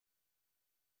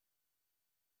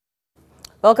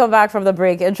Welcome back from the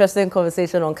break. Interesting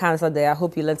conversation on Cancer Day. I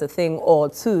hope you learned a thing or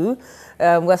two.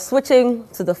 We're switching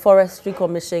to the Forestry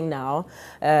Commission now,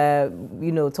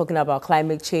 talking about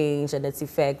climate change and its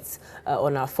effects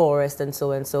on our forest and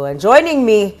so and so. And joining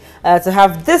me to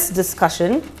have this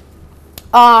discussion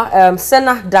are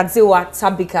Sena Dadziwa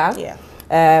Tabika,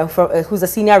 who's a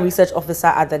senior research officer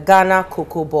at the Ghana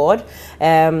Cocoa Board,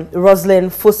 Roslyn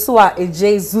Fosua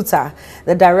Eje Zuta,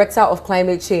 the director of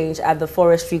climate change at the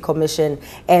Forestry Commission,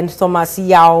 and Thomas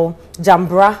Yao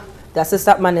Jambra, the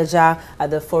assistant manager at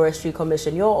the Forestry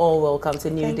Commission. You're all welcome to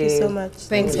New Day. Thank you so much.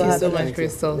 Thank you so much,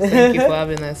 Crystal. Thank you for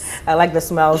having us. I like the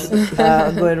smells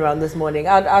going around this morning.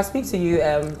 I'll speak to you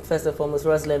first and foremost,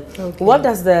 Roslyn. Okay. What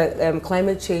does the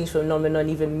climate change phenomenon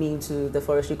even mean to the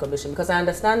Forestry Commission? Because I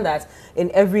understand that in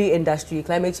every industry,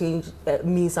 climate change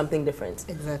means something different.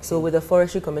 Exactly. So with the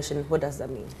Forestry Commission, what does that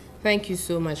mean? Thank you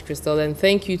so much, Crystal, and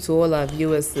thank you to all our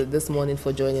viewers this morning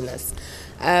for joining us.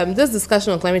 This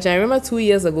discussion on climate change, I remember 2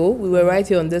 years ago, we were right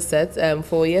here on this set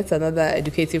for yet another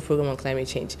educative program on climate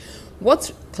change.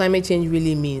 What climate change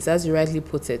really means, as you rightly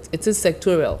put it, it is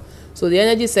sectoral. So the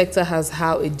energy sector has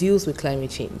how it deals with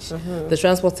climate change. The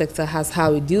transport sector has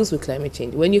how it deals with climate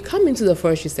change. When you come into the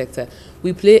forestry sector,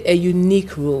 we play a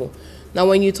unique role. Now,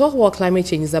 when you talk about climate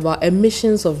change, it's about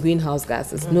emissions of greenhouse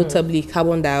gases, notably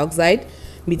carbon dioxide,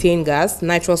 methane gas,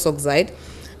 nitrous oxide.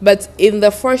 But in the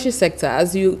forestry sector,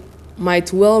 as you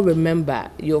might well remember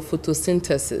your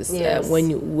photosynthesis when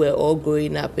you were all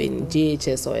growing up in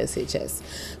JHS or SHS.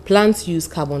 Plants use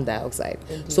carbon dioxide.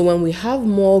 So when we have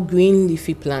more green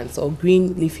leafy plants or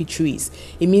green leafy trees,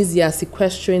 it means they are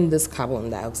sequestering this carbon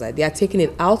dioxide. They are taking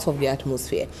it out of the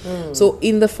atmosphere. So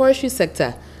in the forestry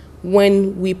sector,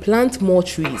 when we plant more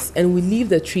trees and we leave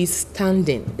the trees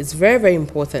standing, it's very, very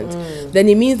important, then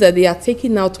it means that they are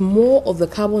taking out more of the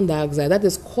carbon dioxide that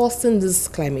is causing this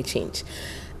climate change.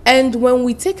 And when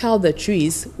we take out the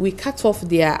trees, we cut off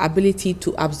their ability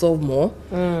to absorb more.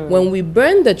 When we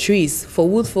burn the trees for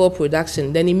wood fuel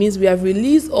production, then it means we have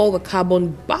released all the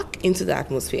carbon back into the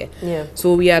atmosphere.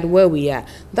 So we are where we are.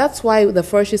 That's why the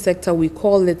forestry sector, we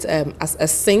call it as a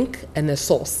sink and a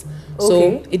source.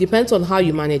 So it depends on how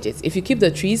you manage it. If you keep the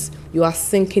trees, you are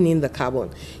sinking in the carbon.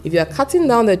 If you are cutting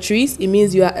down the trees, it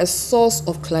means you are a source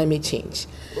of climate change.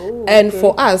 And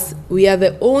for us, we are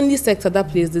the only sector that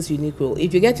plays this unique role.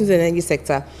 If you get into the energy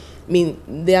sector, I mean,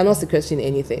 they are not sequestering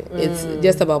anything. It's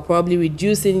just about probably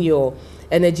reducing your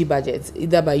energy budget,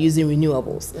 either by using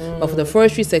renewables. But for the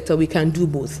forestry sector, we can do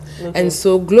both. And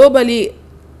so globally,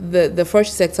 the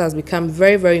forestry sector has become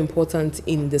very, very important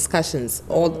in discussions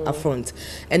all upfront.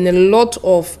 And a lot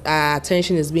of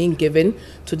attention is being given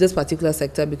to this particular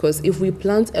sector because if we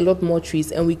plant a lot more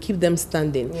trees and we keep them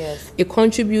standing, it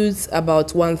contributes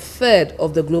about 1/3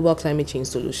 of the global climate change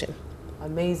solution.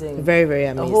 Amazing. Very, very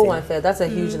amazing. A whole 1/3. That's a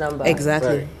huge number.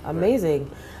 Exactly. Amazing.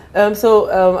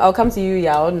 I'll come to you,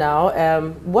 Yao, now.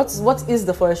 What is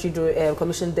the Forestry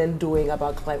Commission then doing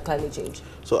about climate change?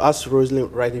 So as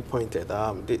Rosalind rightly pointed,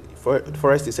 the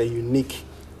forest is a unique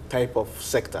type of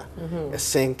sector, a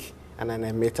sink and an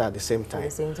emitter at the same time.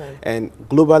 And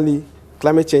globally,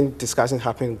 climate change discussions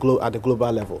happen at the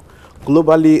global level.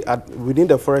 Globally, within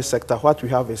the forest sector, what we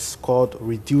have is called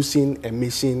reducing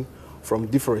emission from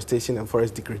deforestation and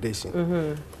forest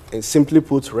degradation. And simply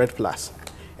put, REDD+.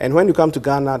 And when you come to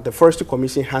Ghana, the Forestry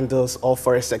Commission handles all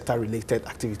forest sector related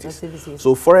activities.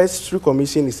 So Forestry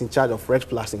Commission is in charge of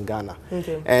REDD+ in Ghana.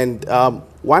 And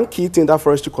one key thing that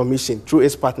Forestry Commission, through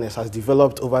its partners, has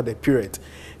developed over the period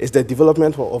is the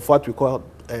development of what we call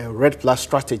a REDD+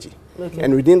 strategy.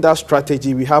 And within that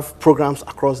strategy, we have programs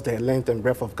across the length and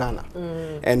breadth of Ghana.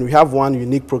 And we have one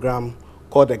unique program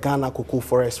called the Ghana Cocoa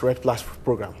Forest REDD+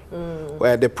 program,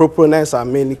 where the proponents are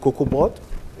mainly Cocoa Board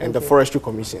and the Forestry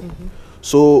Commission.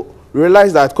 So we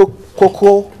realize that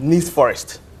cocoa needs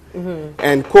forest.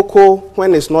 And cocoa,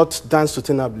 when it's not done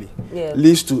sustainably,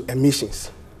 leads to emissions.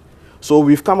 So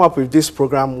we've come up with this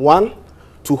program, one,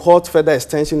 to halt further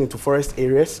extension into forest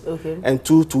areas, and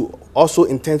two, to also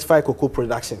intensify cocoa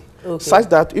production, such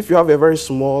that if you have a very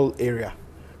small area,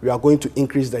 we are going to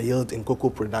increase the yield in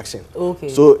cocoa production.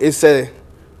 So it's a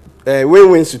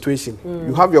win-win situation.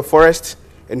 You have your forest,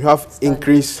 and you have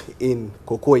increase in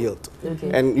cocoa yield.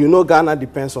 And you know Ghana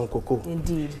depends on cocoa.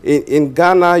 Indeed. In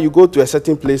Ghana, you go to a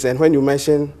certain place, and when you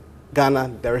mention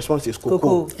Ghana, the response is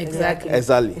cocoa.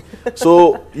 Exactly.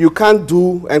 So you can't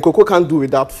do, and cocoa can't do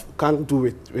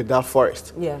without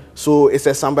forest. So it's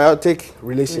a symbiotic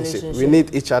relationship. We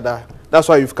need each other that's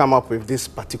why we've come up with this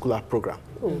particular program.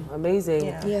 Oh, amazing.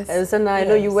 Yeah. Yes. And so now I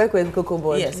know you work with Cocoa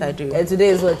Board. Yes, I do. And today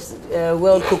is what?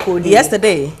 World Cocoa Day.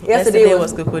 Yesterday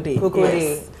was Cocoa Day. Cocoa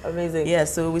Day. Amazing. Yeah,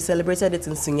 so we celebrated it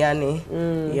in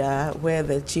Sunyani, yeah, where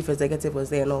the chief executive was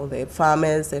there and all the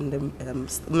farmers and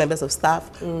the members of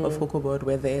staff of Cocoa Board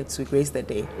were there to grace the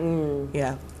day.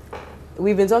 Yeah.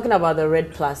 We've been talking about the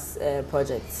Red Plus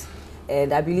project.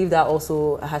 And I believe that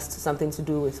also has something to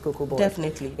do with Cocoa Board.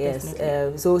 Definitely. Yes.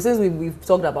 Definitely. So since we've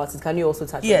talked about it, can you also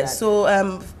touch on that? Yes.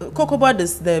 So Cocoa Board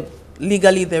is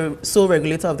legally the sole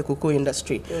regulator of the cocoa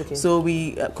industry. Okay. So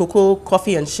we cocoa,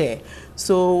 coffee, and share.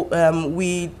 So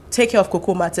we take care of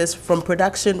cocoa matters from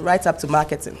production right up to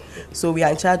marketing. So we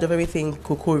are in charge of everything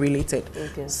cocoa related.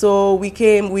 Okay. So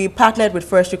we partnered with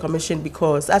Forestry Commission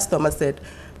because, as Thomas said,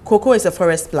 cocoa is a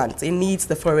forest plant. It needs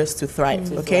the forest to thrive.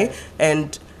 Okay,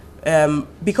 and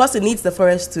because it needs the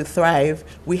forest to thrive,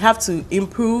 we have to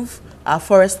improve our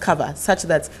forest cover such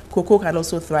that cocoa can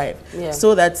also thrive. Yeah.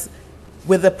 So that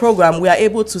with the program, we are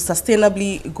able to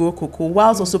sustainably grow cocoa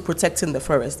whilst also protecting the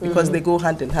forest, because they go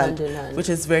hand in hand, which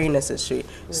is very necessary.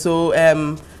 Yeah. So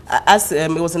as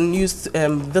it was in the news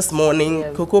this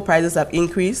morning, cocoa prices have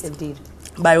increased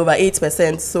by over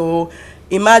 8%. So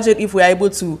imagine if we are able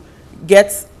to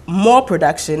get more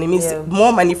production, it means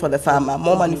more money for the farmer,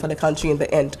 more money for the country in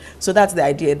the end. So that's the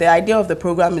idea. The idea of the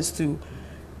program is to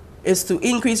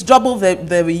double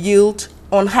the yield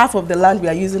on half of the land we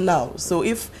are using now. So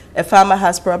if a farmer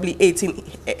has probably 18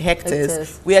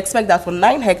 hectares, we expect that for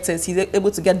 9 hectares, he's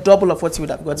able to get double of what he would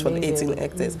have got for the 18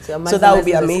 hectares. So that would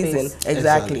be amazing.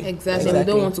 Exactly. We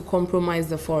don't want to compromise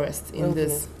the forest in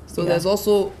this. So there's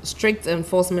also strict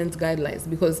enforcement guidelines,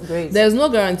 because there's no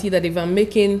guarantee that if I'm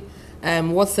making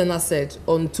what Senna said,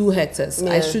 on 2 hectares,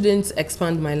 I shouldn't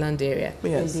expand my land area.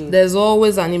 Yes. There's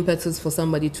always an impetus for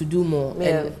somebody to do more.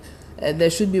 And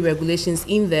there should be regulations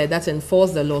in there that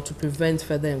enforce the law to prevent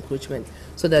further encroachment,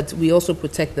 so that we also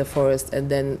protect the forest and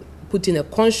then put in a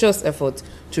conscious effort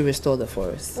to restore the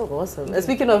forest. Oh, awesome.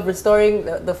 Speaking of restoring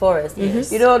the forest,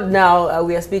 you know, now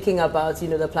we are speaking about, you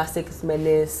know, the plastics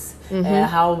menace,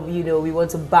 how, you know, we want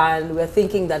to ban, we're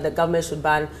thinking that the government should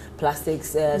ban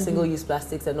plastics, single-use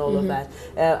plastics and all of that.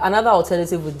 Another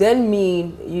alternative would then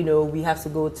mean, you know, we have to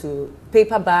go to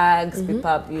paper bags,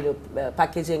 paper, you know,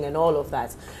 packaging and all of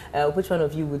that. Which one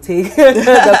of you would take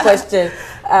the question?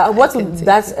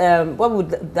 What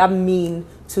would that mean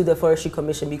to the Forestry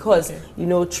Commission? Because you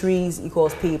know, trees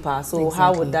equals paper, so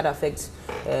how would that affect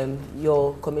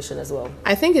your commission as well?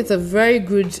 I think it's a very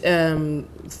good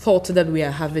thought that we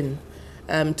are having,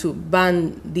 to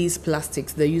ban these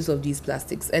plastics, the use of these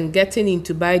plastics, and getting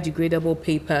into biodegradable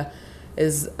paper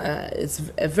is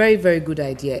a very, very good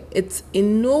idea. It's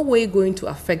in no way going to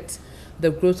affect the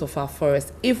growth of our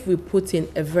forest if we put in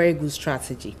a very good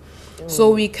strategy. So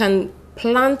we can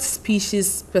plant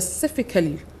species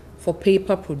specifically for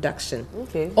paper production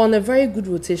on a very good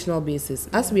rotational basis,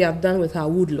 as we have done with our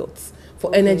woodlots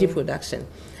for energy production.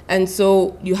 And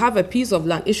so you have a piece of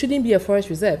land. It shouldn't be a forest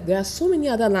reserve. There are so many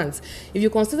other lands. If you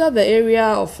consider the area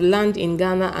of land in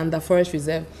Ghana and the forest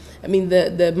reserve, I mean,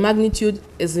 the magnitude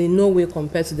is in no way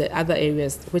compared to the other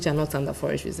areas which are not under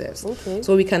forest reserves.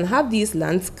 So we can have these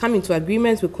lands come into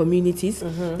agreements with communities.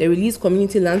 They release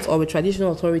community lands or with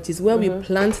traditional authorities where we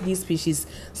plant these species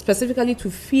specifically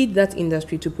to feed that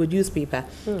industry to produce paper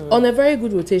on a very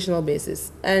good rotational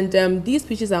basis. And these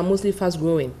species are mostly fast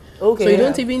growing. So you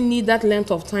don't even need that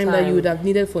length of time that you would have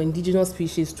needed for indigenous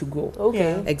species to grow.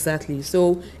 Exactly.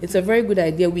 So it's a very good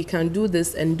idea. We can do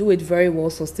this and do it very well,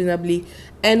 sustainably.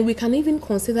 And we can even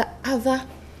consider other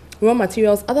raw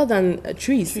materials other than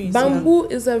trees. Bamboo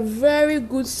is a very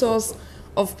good source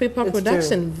of paper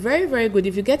production. Very, very good.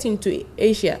 If you get into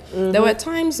Asia, there were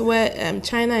times where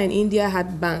China and India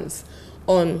had bans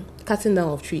on cutting down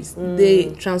of trees.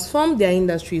 They transformed their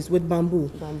industries with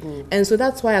bamboo. And so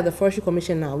that's why at the Forestry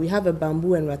Commission now, we have a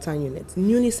bamboo and rattan unit,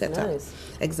 newly set up.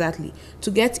 Exactly.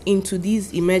 To get into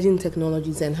these emerging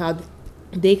technologies and how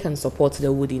they can support the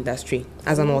wood industry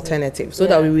as an alternative, so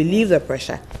that we relieve the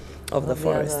pressure of the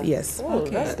forest. Yes.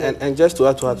 And just to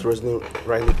add to what Rosalie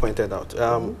rightly pointed out,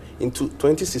 in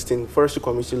 2016, Forestry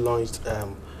Commission launched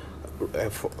a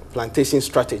plantation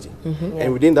strategy,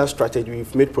 and within that strategy,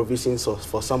 we've made provisions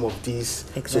for some of these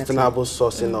sustainable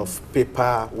sourcing of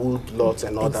paper, wood lots,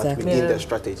 and all that within the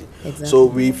strategy. So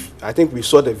I think we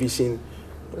saw the vision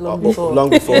long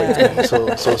before it came. So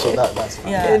that's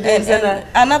fine. Yeah, and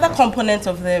another component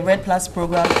of the RED Plus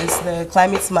program is the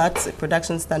Climate Smart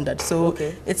Production Standard. So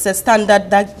it's a standard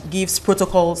that gives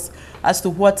protocols as to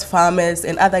what farmers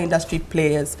and other industry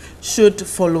players should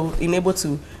follow in able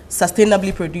to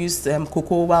sustainably produce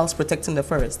cocoa whilst protecting the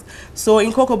forest. So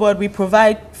in Cocoa Board, we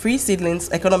provide free seedlings,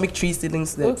 economic tree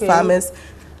seedlings, to farmers,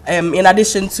 in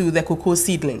addition to the cocoa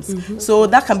seedlings. So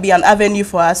that can be an avenue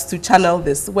for us to channel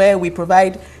this, where we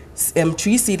provide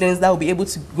tree seedlings that will be able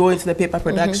to go into the paper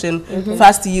production,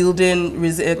 fast yielding,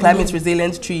 climate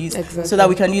resilient trees, so that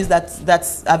we can use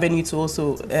that avenue to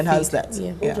also enhance that.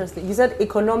 Interesting. You said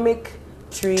economic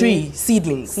tree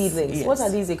seedlings. Yes. What are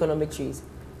these economic trees?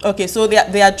 Okay, so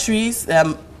they are trees.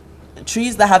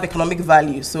 Trees that have economic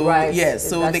value. So yes,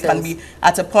 so they can be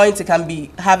at a point it can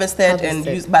be harvested and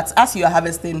used, but as you are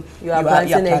harvesting, you are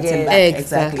planting back.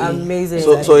 Exactly.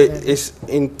 Amazing. So it's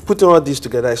in putting all these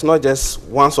together, it's not just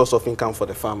one source of income for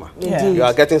the farmer. You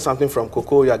are getting something from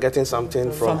cocoa, you are getting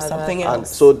something from something else. And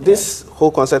so this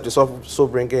whole concept is also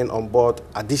bringing on board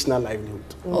additional livelihood.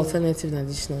 Alternative and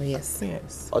additional,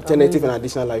 yes. Alternative and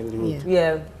additional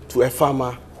livelihood. To a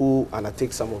farmer who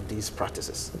undertakes some of these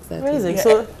practices. Amazing.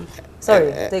 So,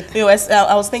 sorry.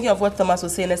 I was thinking of what Thomas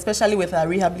was saying, especially with our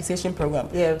rehabilitation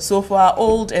program. So for our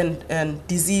old and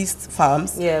diseased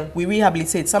farms, we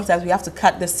rehabilitate. Sometimes we have to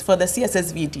cut this for the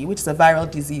CSSVD, which is a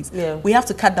viral disease. We have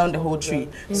to cut down the whole tree.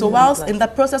 So whilst in the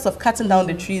process of cutting down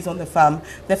the trees on the farmer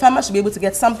should be able to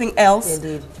get something else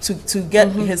to get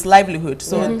his livelihood.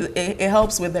 So it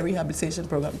helps with the rehabilitation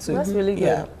program too. That's really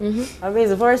good.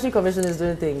 Amazing. Forestry Commission is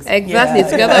doing things. Exactly.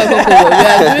 Together with Cocoa, we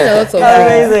are doing a lot of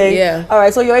amazing. All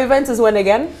right. So your event is when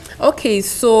again? Okay.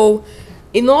 So,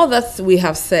 in all that we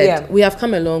have said, we have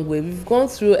come a long way. We've gone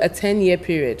through a 10-year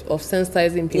period of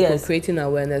sensitizing people, creating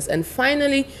awareness, and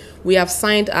finally, we have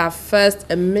signed our first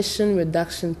emission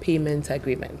reduction payment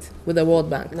agreement with the World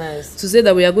Bank to say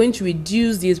that we are going to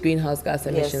reduce these greenhouse gas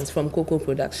emissions from cocoa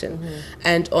production.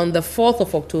 And on the 4th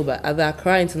of October at the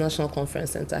Accra International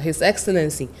Conference Center, His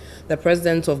Excellency, the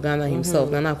President of Ghana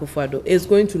himself, Nana Akufo-Addo, is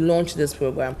going to launch this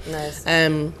program.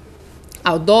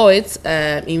 Outdoor it,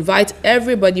 invite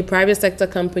everybody, private sector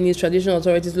companies, traditional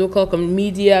authorities, local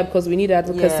media, because we need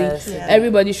advocacy.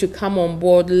 Everybody should come on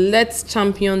board. Let's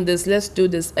champion this. Let's do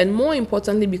this. And more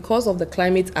importantly, because of the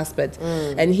climate aspect,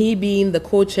 and he being the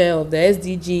co-chair of the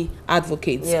SDG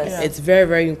advocates, it's very,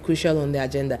 very crucial on the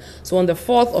agenda. So on the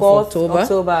 4th of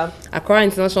October, Accra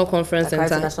International Conference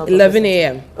Center, 11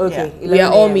 a.m. We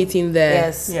are all meeting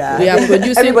there. We are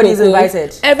producing Everybody is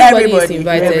invited. Everybody is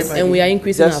invited, and we are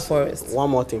increasing our forest.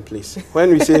 One more thing, please. When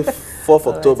we say 4th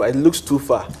October, it looks too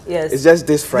far. It's just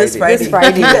this Friday. This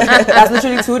Friday. That's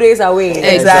literally 2 days away.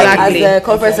 Exactly. At the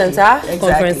conference center.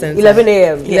 Conference center. 11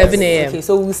 a.m. 11 a.m. Okay,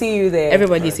 so we'll see you there.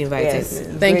 Everybody is invited.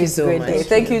 Thank you so much. Day.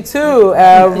 Thank you too,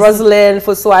 Rosalind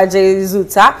Foswaje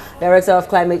Zuta, Director of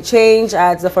Climate Change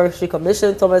at the Forestry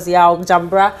Commission, Thomas Yao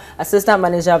Jambra, Assistant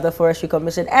Manager of the Forestry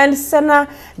Commission, and Sena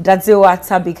Dadziwa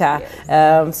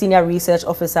Tabika, Senior Research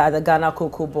Officer at the Ghana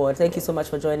Cocoa Board. Thank you so much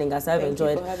for joining us. I've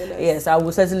enjoyed. Yes, I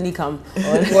will certainly come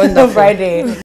on Friday.